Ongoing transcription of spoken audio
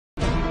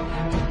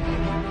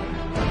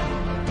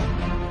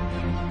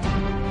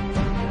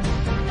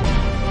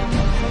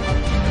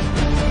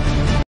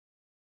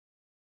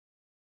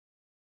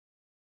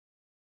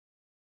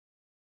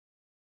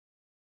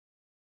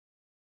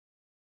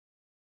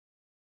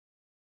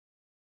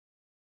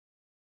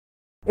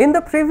In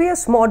the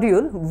previous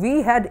module,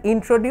 we had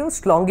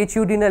introduced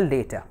longitudinal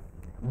data.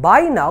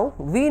 By now,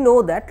 we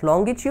know that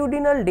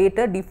longitudinal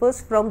data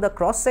differs from the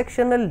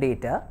cross-sectional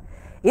data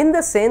in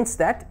the sense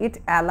that it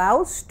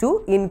allows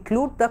to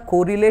include the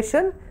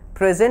correlation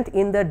present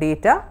in the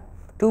data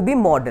to be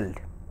modeled.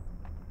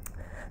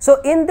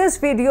 So, in this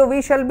video,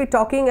 we shall be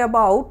talking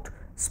about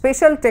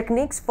special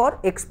techniques for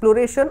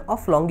exploration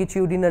of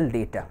longitudinal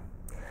data.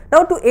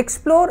 Now, to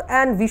explore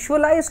and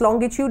visualize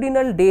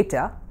longitudinal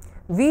data,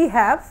 we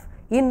have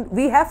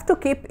to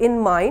keep in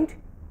mind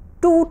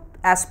two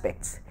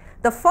aspects.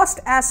 The first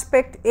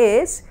aspect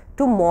is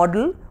to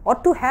model or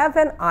to have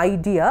an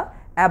idea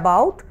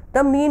about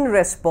the mean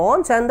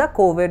response and the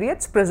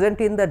covariates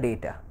present in the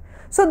data.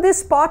 So,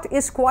 this part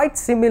is quite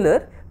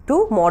similar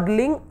to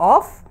modeling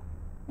of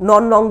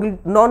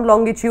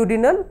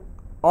non-longitudinal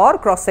or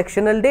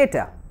cross-sectional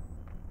data,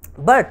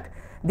 but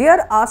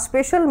there are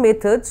special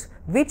methods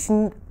which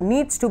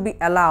needs to be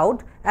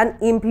allowed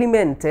and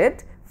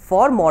implemented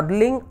for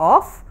modeling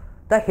of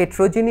the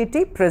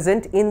heterogeneity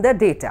present in the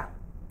data.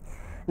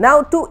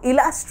 Now, to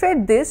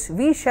illustrate this,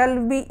 we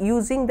shall be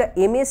using the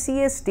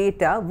MACS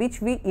data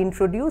which we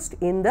introduced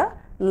in the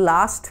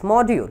last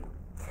module.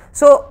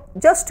 So,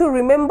 just to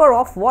remember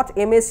of what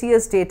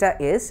MACS data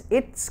is,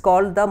 it's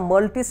called the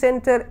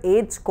multicenter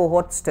AIDS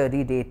cohort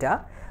study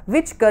data,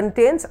 which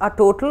contains a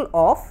total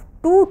of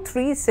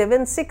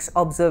 2376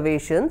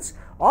 observations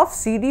of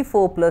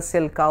CD4 plus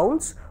cell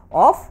counts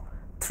of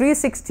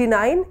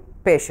 369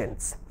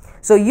 patients.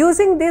 So,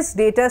 using this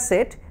data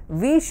set,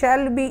 we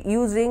shall be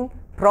using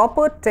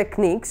proper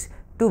techniques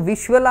to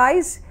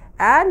visualize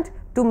and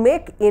to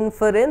make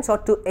inference or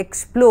to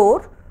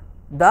explore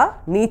the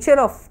nature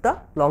of the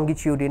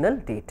longitudinal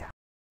data.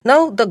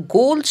 Now, the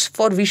goals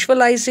for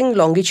visualizing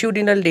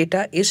longitudinal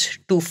data is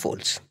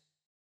twofold.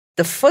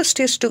 The first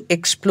is to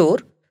explore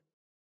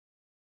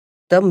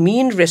the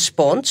mean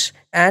response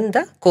and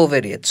the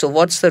covariates. So,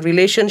 what's the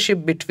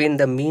relationship between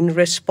the mean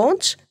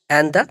response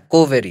and the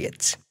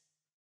covariates?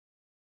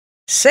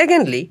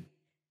 Secondly,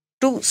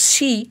 to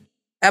see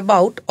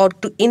about or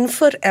to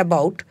infer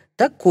about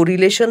the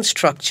correlation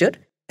structure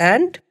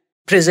and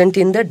present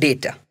in the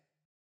data.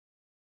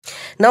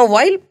 Now,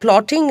 while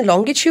plotting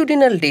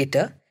longitudinal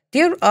data,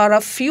 there are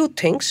a few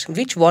things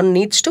which one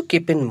needs to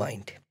keep in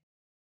mind.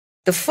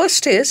 The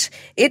first is,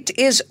 it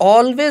is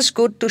always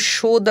good to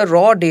show the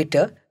raw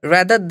data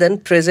rather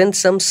than present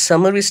some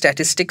summary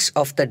statistics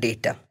of the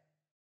data.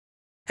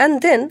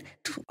 And then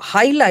to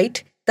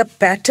highlight the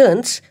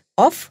patterns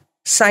of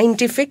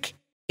scientific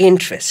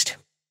interest.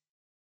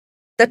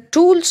 The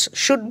tools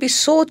should be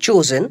so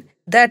chosen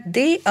that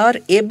they are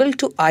able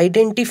to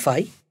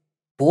identify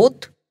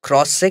both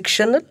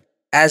cross-sectional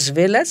as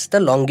well as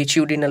the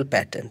longitudinal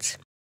patterns.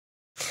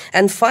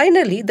 And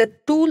finally, the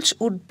tools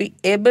would be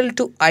able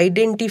to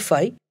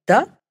identify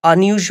the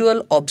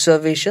unusual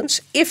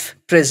observations if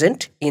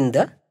present in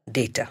the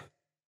data.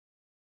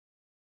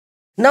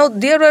 Now,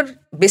 there are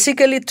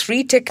basically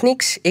three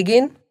techniques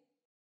again.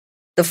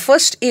 The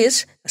first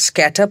is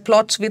scatter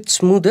plots with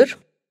smoother.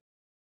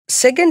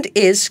 Second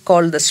is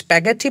called the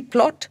spaghetti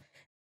plot.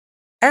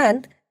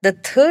 And the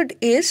third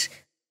is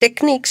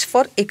techniques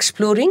for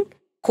exploring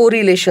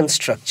correlation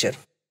structure.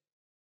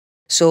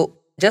 So,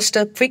 just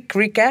a quick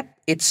recap,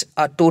 it's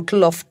a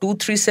total of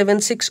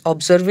 2376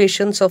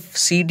 observations of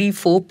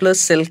CD4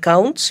 plus cell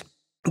counts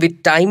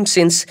with time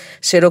since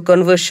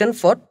seroconversion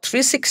for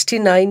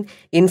 369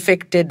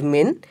 infected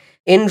men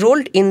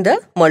enrolled in the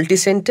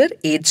multicenter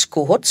AIDS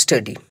cohort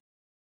study.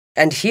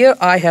 And here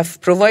I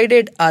have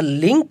provided a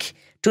link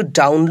to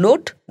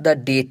download the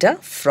data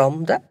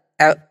from the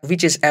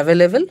which is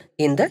available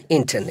in the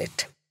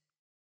internet.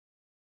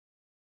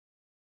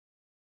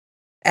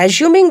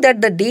 Assuming that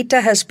the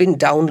data has been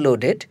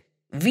downloaded,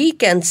 we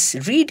can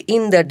read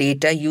in the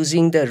data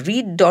using the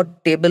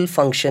read.table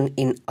function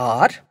in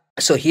R.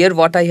 So here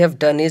what I have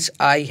done is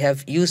I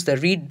have used the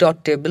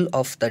read.table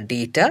of the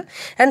data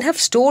and have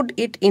stored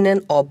it in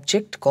an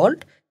object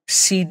called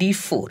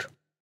CD4.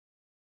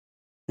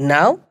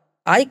 Now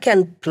I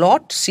can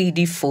plot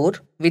CD4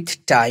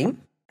 with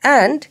time,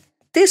 and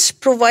this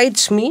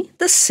provides me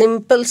the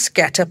simple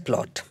scatter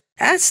plot.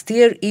 As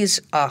there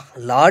is a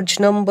large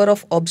number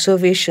of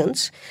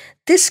observations,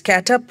 this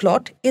scatter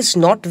plot is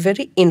not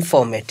very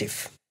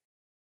informative.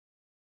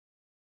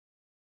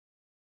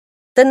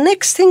 The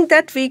next thing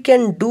that we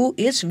can do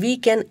is we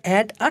can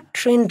add a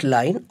trend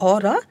line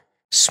or a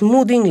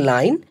smoothing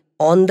line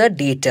on the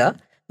data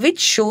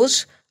which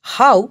shows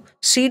how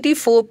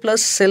CD4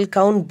 plus cell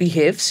count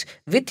behaves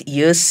with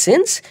years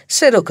since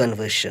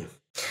seroconversion.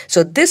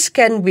 So this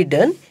can be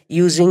done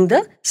using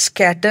the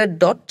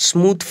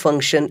scatter.smooth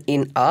function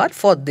in R.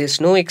 For this,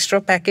 no extra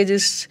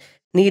packages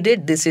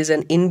needed. This is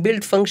an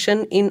inbuilt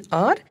function in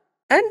R,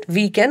 and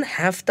we can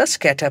have the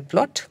scatter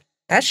plot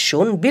as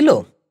shown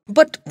below.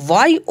 But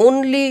why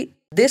only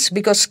this?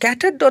 Because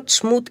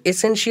scatter.smooth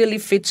essentially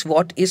fits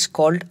what is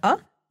called a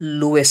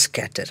lowest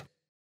scatter.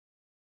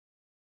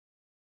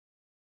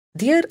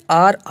 There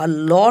are a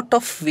lot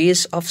of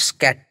ways of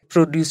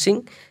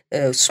producing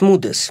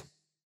smoothers.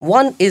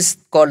 One is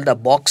called the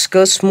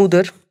box-curve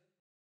smoother.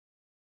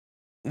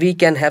 We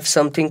can have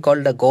something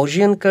called the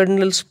Gaussian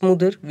kernel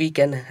smoother. We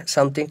can have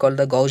something called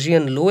the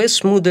Gaussian lowest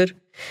smoother.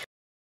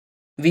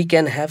 We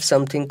can have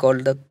something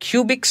called the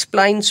cubic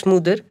spline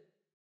smoother.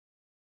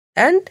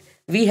 And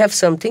we have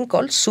something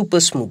called super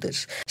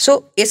smoothers.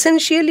 So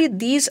essentially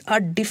these are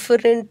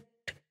different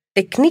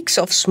techniques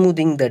of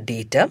smoothing the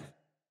data,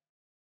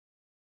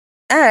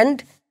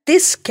 and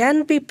this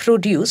can be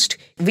produced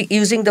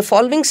using the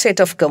following set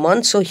of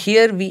commands. So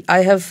here I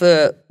have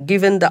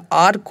given the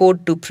R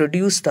code to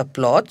produce the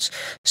plots.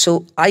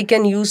 So I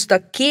can use the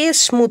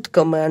ksmooth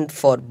command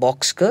for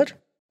box curve.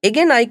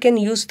 Again, I can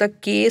use the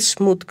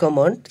ksmooth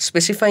command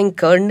specifying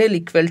kernel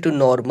equal to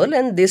normal,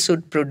 and this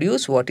would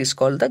produce what is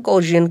called the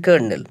Gaussian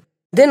kernel.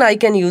 Then I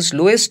can use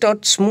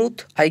lowest.smooth,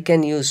 I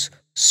can use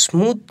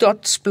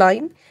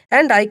smooth.spline,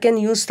 and I can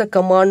use the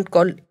command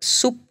called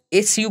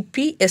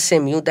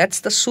SUPSMU, that's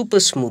the super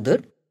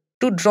smoother,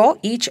 to draw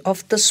each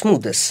of the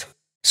smoothers.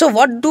 So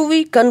what do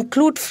we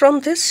conclude from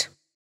this?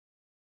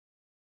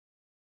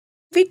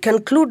 We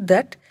conclude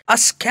that a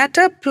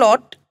scatter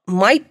plot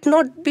might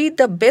not be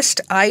the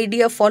best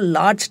idea for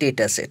large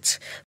data sets.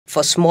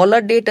 For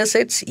smaller data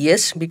sets,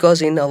 yes,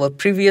 because in our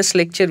previous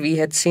lecture we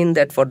had seen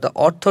that for the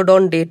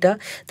orthodon data,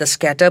 the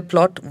scatter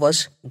plot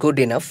was good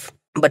enough.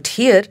 But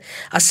here,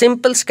 a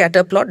simple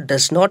scatter plot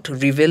does not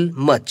reveal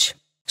much.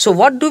 So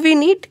what do we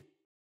need?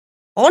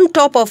 On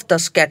top of the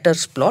scatter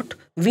plot,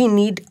 we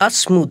need a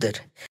smoother.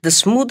 The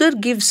smoother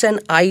gives an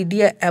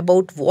idea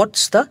about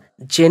what's the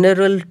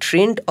general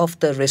trend of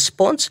the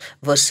response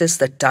versus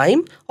the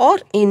time or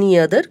any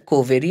other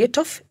covariate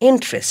of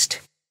interest.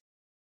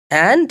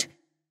 And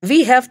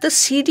we have the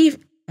CD.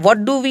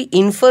 What do we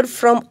infer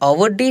from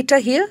our data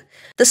here?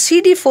 The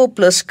CD4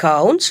 plus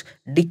counts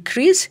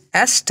decrease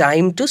as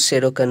time to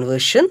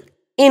seroconversion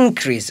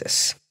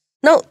increases.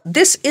 Now,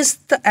 this is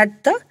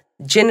at the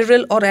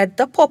general or at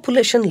the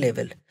population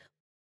level.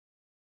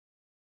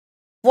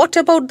 What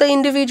about the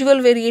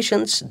individual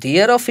variations?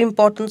 They are of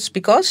importance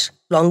because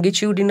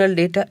longitudinal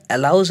data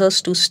allows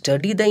us to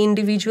study the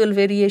individual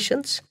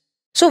variations.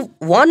 So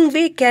one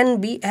way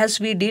can be, as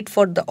we did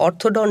for the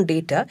orthodon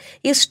data,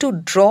 is to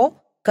draw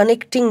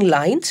connecting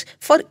lines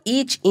for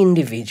each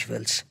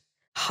individuals.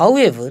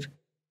 However,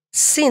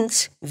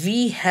 since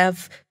we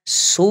have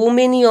so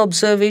many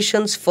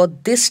observations for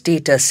this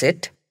data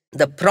set,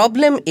 the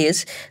problem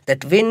is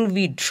that when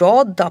we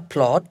draw the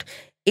plot,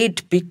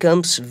 it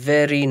becomes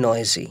very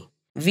noisy.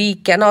 We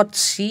cannot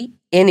see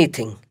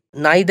anything,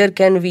 neither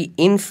can we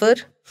infer,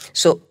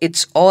 so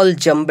it's all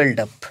jumbled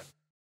up.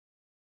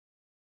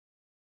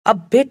 A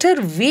better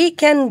way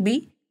can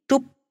be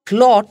to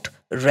plot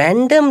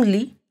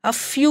randomly a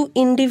few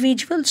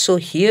individuals. So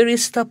here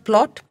is the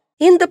plot.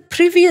 In the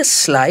previous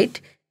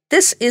slide,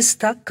 this is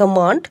the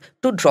command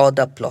to draw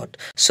the plot.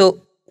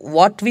 So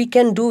what we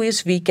can do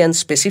is we can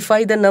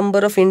specify the number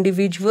of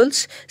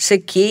individuals. Say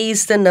k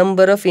is the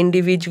number of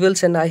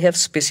individuals and I have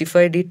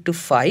specified it to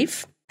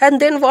 5. And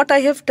then what I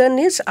have done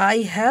is I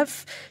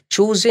have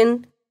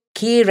chosen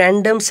k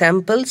random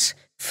samples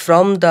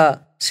from the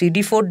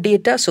CD4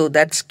 data. So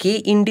that's k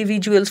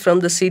individuals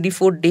from the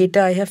CD4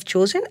 data I have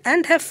chosen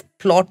and have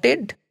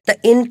plotted the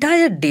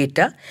entire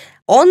data.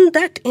 On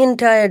that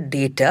entire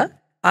data,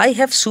 I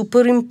have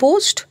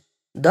superimposed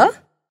the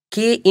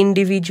k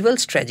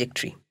individuals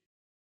trajectory.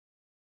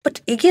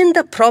 But again,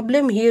 the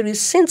problem here is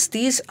since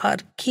these are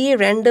k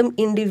random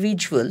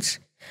individuals,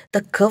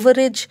 the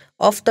coverage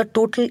of the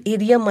total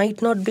area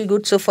might not be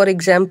good. So for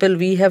example,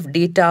 we have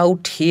data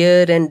out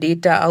here and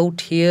data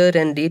out here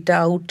and data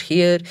out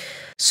here.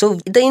 So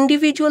the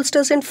individuals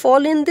doesn't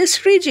fall in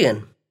this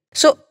region.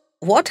 So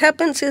what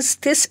happens is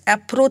this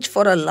approach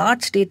for a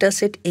large data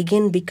set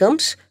again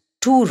becomes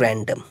too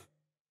random.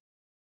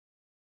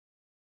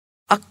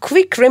 A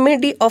quick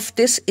remedy of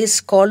this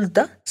is called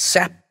the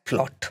SAP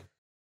plot.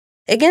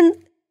 Again,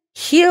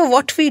 here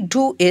what we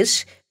do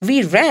is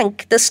we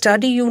rank the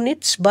study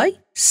units by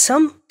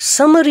some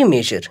summary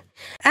measure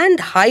and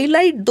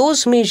highlight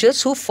those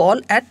measures who fall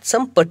at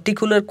some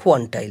particular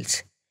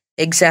quantiles.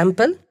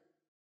 Example,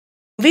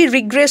 we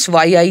regress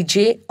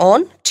Yij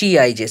on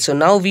Tij. So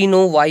now we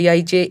know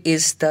Yij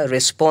is the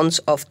response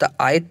of the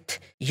ith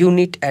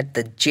unit at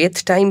the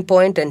jth time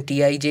point and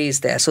Tij is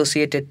the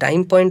associated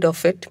time point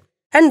of it.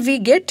 And we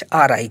get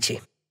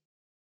Rij.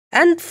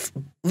 And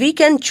we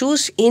can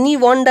choose any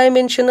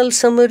one-dimensional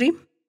summary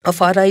of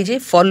Rij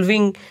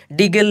following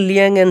Diggle,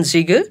 Liang and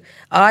Ziegler.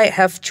 I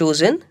have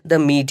chosen the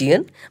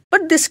median,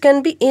 but this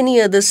can be any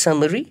other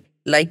summary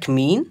like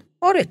mean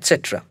or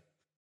etc.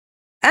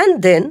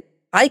 And then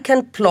I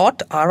can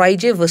plot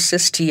Rij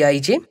versus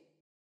Tij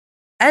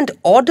and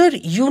order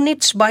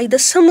units by the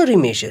summary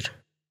measure.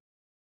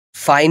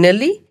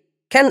 Finally,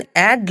 can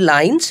add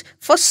lines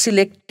for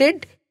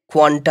selected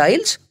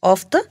quantiles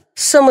of the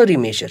summary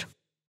measure.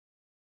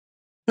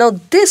 Now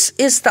this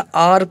is the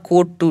R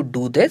code to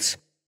do this.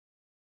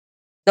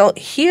 Now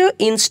here,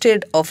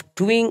 instead of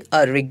doing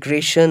a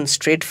regression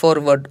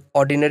straightforward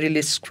ordinary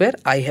least square,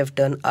 I have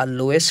done a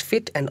lowest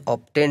fit and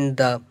obtained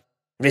the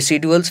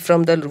residuals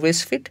from the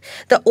lowest fit.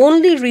 The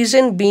only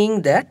reason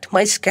being that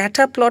my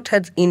scatter plot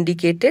has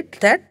indicated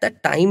that the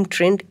time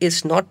trend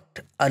is not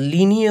a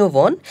linear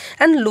one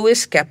and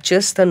lowest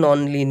captures the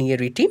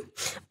non-linearity.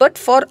 But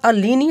for a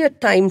linear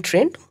time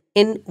trend,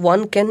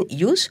 one can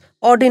use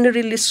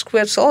ordinary least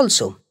squares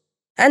also.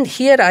 And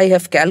here I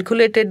have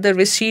calculated the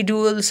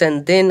residuals,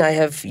 and then I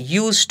have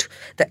used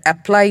the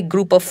apply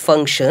group of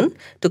function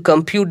to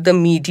compute the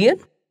median,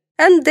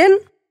 and then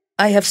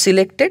I have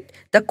selected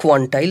the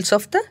quantiles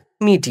of the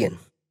median.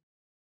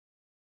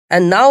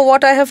 And now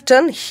what I have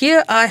done,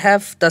 here I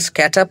have the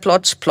scatter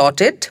plots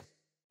plotted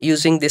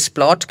using this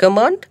plot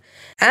command,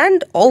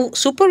 and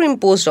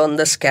superimposed on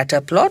the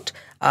scatter plot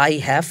I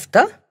have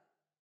the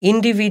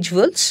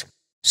individuals.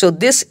 So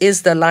this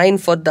is the line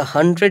for the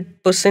 100th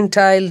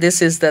percentile,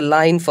 this is the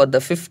line for the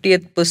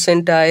 50th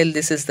percentile,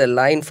 this is the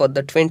line for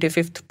the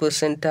 25th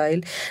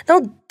percentile.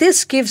 Now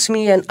this gives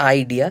me an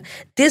idea,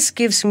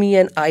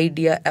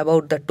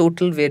 about the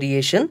total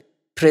variation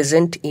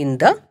present in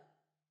the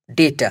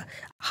data,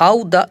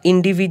 how the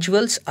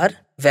individuals are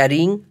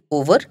varying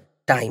over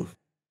time.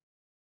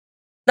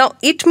 Now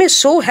it may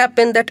so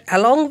happen that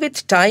along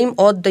with time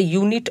or the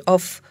unit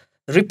of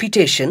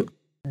repetition,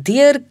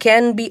 there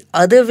can be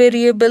other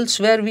variables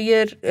where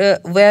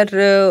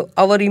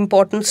our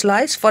importance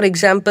lies. For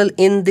example,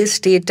 in this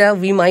data,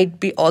 we might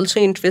be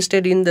also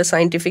interested in the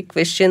scientific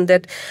question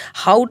that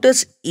how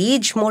does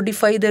age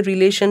modify the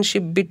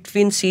relationship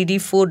between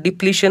CD4,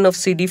 depletion of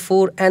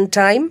CD4 and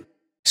time?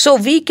 So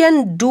we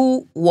can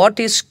do what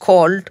is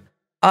called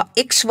a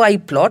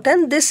XY plot,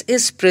 and this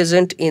is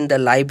present in the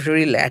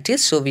library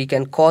lattice. So we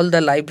can call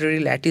the library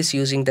lattice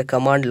using the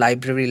command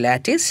library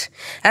lattice,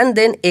 and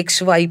then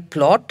XY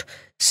plot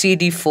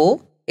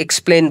CD4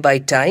 explained by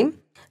time,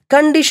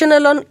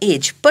 conditional on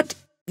age. But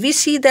we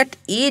see that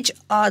age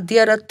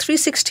there are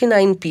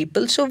 369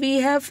 people, so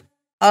we have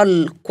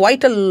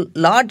quite a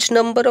large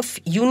number of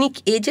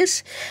unique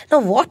ages. Now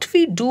what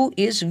we do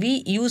is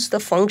we use the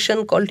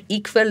function called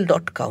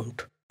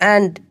equal.count,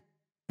 and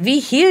we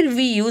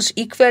use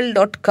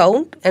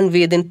equal.count and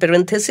within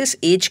parenthesis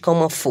age,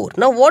 4.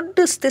 Now what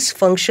does this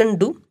function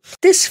do?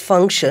 This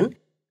function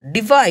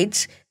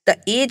divides the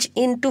age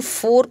into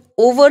 4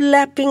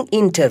 overlapping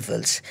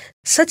intervals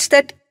such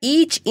that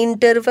each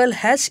interval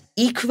has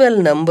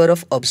equal number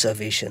of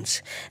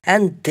observations,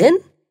 and then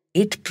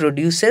it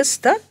produces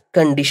the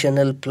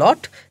conditional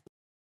plot,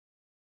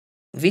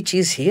 which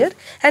is here.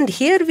 And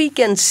here we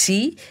can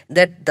see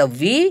that the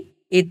way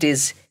it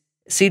is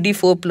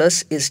CD4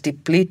 plus is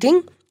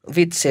depleting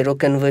with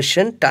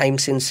seroconversion,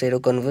 times in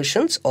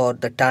seroconversions, or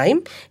the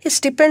time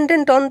is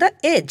dependent on the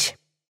age.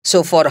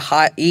 So for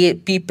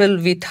people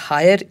with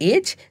higher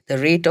age, the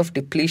rate of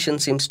depletion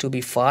seems to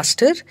be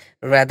faster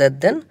rather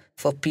than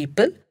for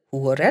people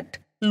who are at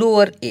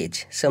lower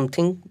age.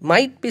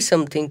 Might be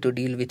something to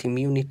deal with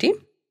immunity,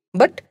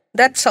 but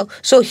that's how.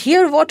 So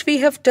here what we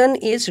have done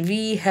is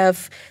we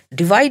have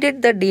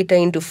divided the data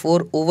into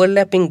 4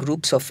 overlapping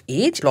groups of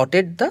age,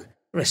 plotted the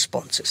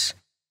responses.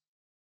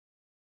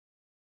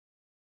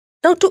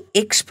 Now to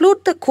explore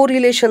the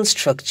correlation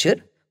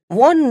structure,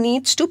 one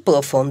needs to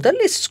perform the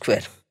least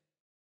square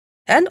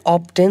and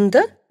obtain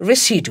the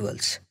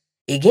residuals.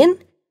 Again,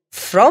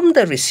 from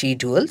the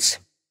residuals,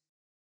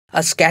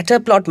 a scatter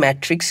plot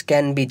matrix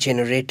can be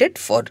generated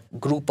for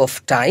group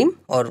of time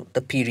or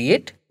the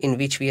period in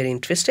which we are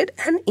interested,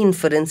 and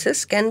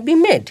inferences can be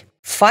made.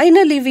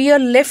 Finally, we are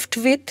left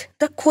with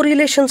the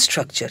correlation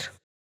structure.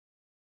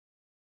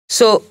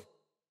 So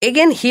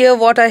again, here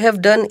what I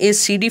have done is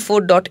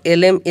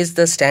CD4.lm is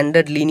the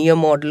standard linear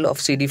model of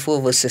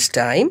CD4 versus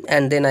time,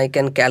 and then I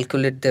can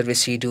calculate the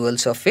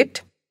residuals of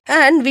it.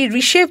 And we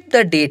reshape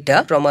the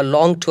data from a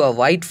long to a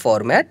wide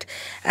format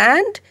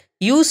and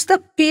use the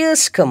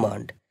pairs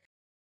command.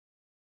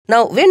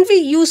 Now when we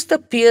use the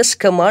pairs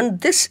command,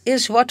 this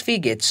is what we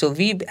get. So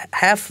we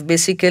have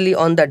basically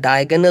on the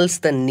diagonals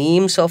the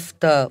names of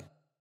the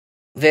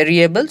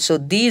variables. So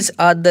these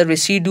are the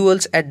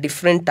residuals at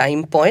different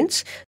time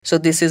points. So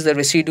this is the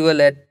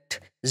residual at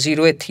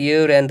 0th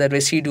year, and the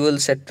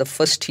residuals at the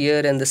 1st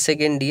year and the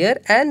 2nd year,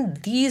 and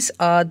these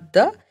are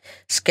the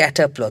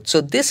scatter plots.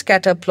 So this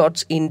scatter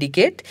plots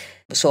indicate,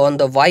 so on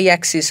the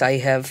y-axis I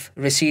have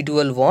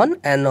residual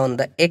 1 and on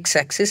the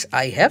x-axis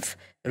I have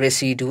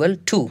residual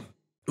 2.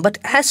 But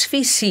as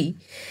we see,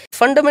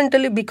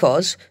 fundamentally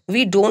because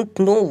we don't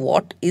know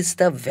what is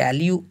the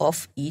value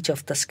of each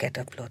of the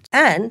scatter plots.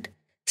 And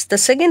the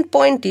second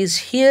point is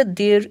here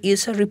there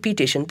is a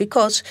repetition,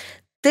 because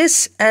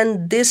this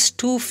and this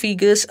two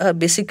figures are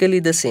basically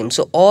the same.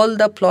 So all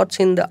the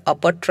plots in the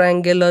upper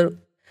triangular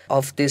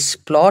of this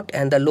plot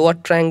and the lower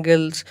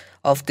triangles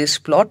of this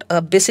plot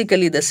are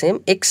basically the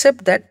same,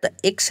 except that the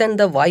x and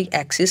the y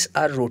axis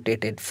are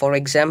rotated. For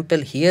example,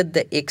 here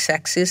the x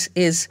axis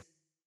is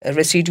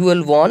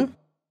residual 1.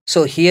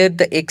 So here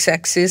the x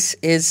axis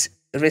is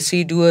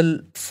residual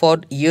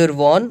for year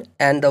 1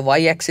 and the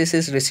y axis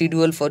is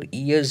residual for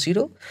year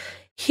 0.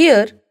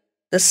 Here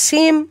the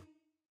same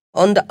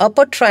on the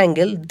upper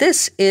triangle,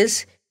 this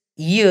is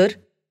year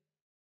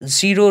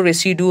 0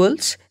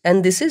 residuals,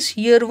 and this is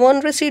year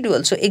 1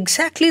 residual. So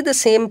exactly the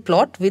same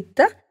plot with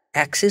the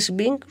axis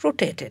being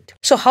rotated.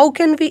 So how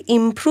can we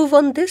improve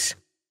on this?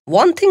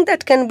 One thing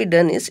that can be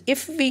done is,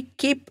 if we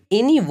keep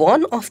any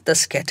one of the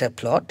scatter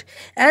plot,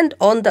 and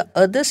on the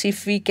others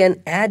if we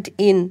can add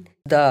in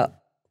the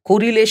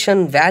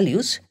correlation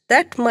values,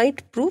 that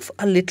might prove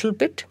a little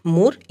bit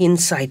more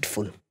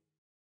insightful.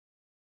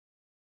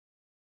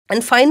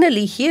 And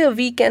finally, here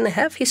we can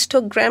have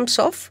histograms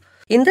of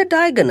in the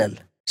diagonal.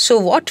 So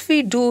what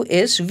we do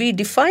is, we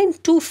define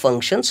two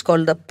functions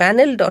called the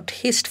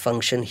panel.hist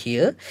function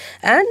here,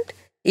 and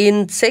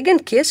in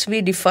second case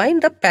we define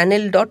the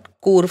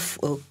panel.core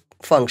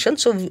function.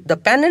 So the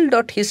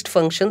panel.hist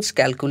functions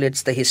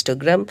calculates the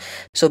histogram.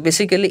 So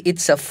basically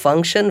it's a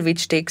function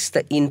which takes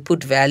the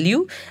input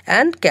value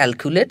and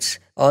calculates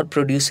or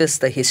produces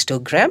the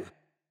histogram.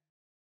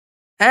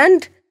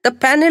 And the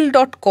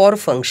panel.core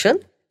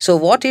function, so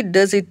what it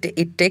does,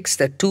 it takes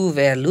the two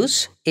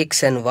values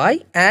x and y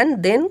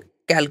and then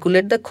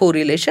calculate the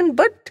correlation.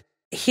 But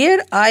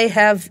here I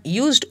have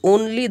used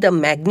only the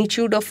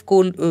magnitude of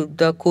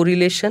the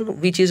correlation,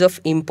 which is of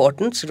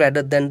importance,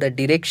 rather than the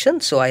direction.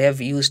 So I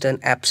have used an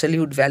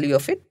absolute value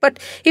of it. But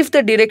if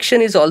the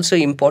direction is also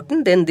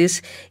important, then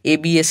this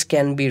ABS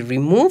can be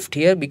removed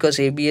here, because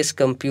ABS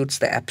computes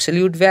the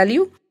absolute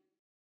value.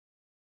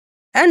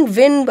 And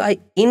when I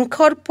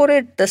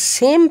incorporate the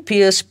same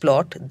Pierce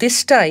plot,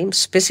 this time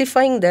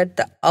specifying that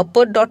the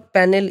upper dot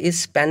panel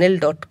is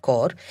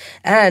panel.core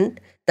and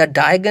the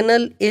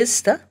diagonal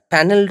is the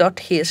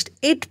panel.hist,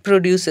 it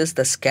produces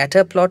the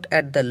scatter plot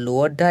at the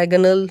lower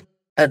diagonal,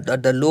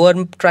 the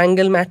lower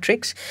triangle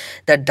matrix.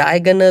 The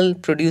diagonal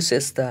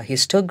produces the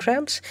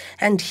histograms,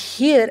 and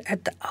here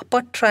at the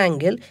upper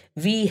triangle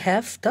we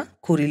have the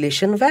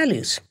correlation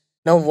values.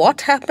 Now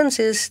what happens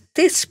is,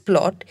 this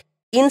plot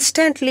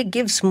instantly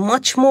gives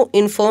much more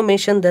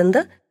information than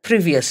the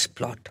previous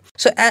plot.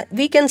 So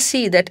we can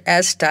see that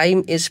as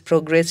time is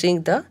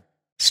progressing, the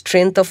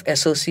strength of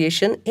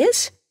association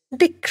is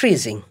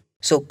decreasing.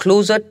 So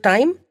closer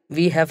time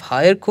we have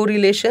higher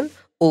correlation.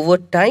 Over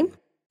time,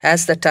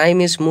 as the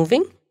time is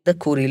moving, the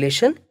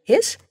correlation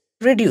is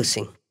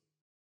reducing.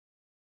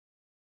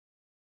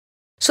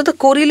 So the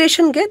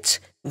correlation gets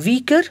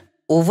weaker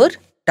over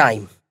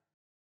time.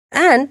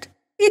 And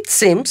it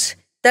seems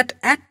that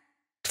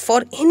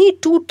for any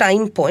two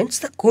time points,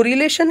 the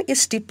correlation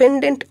is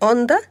dependent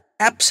on the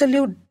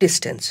absolute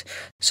distance.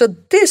 So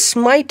this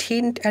might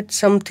hint at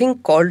something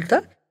called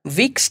the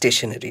weak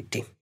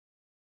stationarity.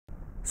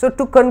 So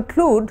to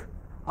conclude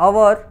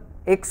our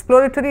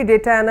exploratory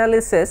data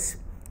analysis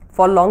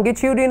for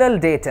longitudinal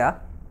data,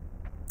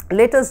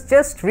 let us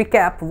just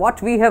recap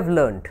what we have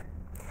learned.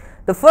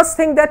 The first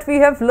thing that we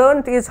have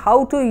learned is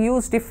how to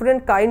use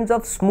different kinds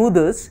of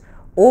smoothers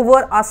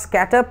over a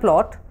scatter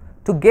plot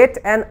to get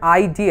an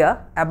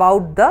idea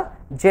about the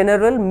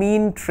general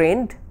mean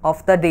trend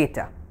of the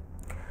data.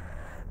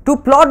 To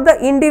plot the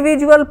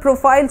individual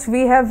profiles,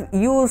 we have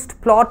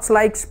used plots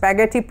like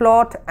spaghetti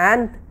plot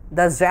and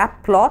the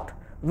SAP plot,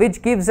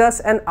 which gives us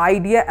an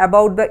idea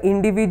about the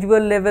individual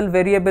level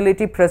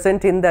variability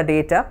present in the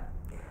data.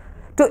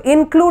 To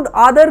include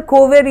other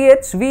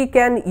covariates, we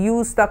can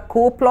use the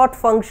coplot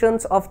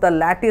functions of the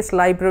lattice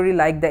library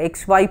like the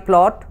XY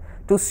plot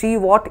to see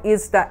what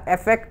is the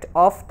effect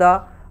of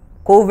the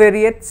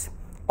covariates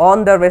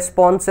on the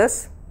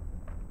responses.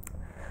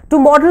 To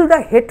model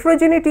the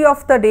heterogeneity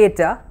of the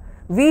data,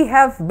 we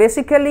have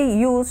basically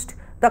used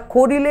the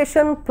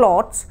correlation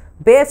plots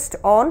based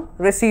on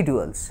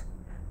residuals.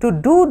 To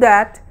do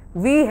that,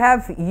 we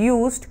have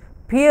used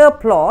pair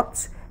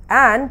plots,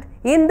 and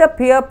in the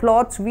pair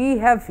plots we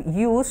have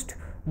used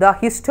the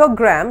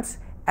histograms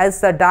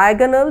as the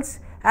diagonals,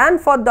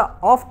 and for the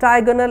off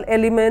diagonal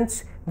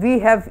elements we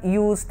have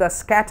used the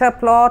scatter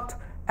plot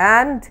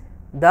and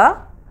the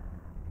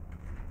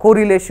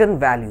correlation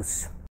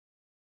values.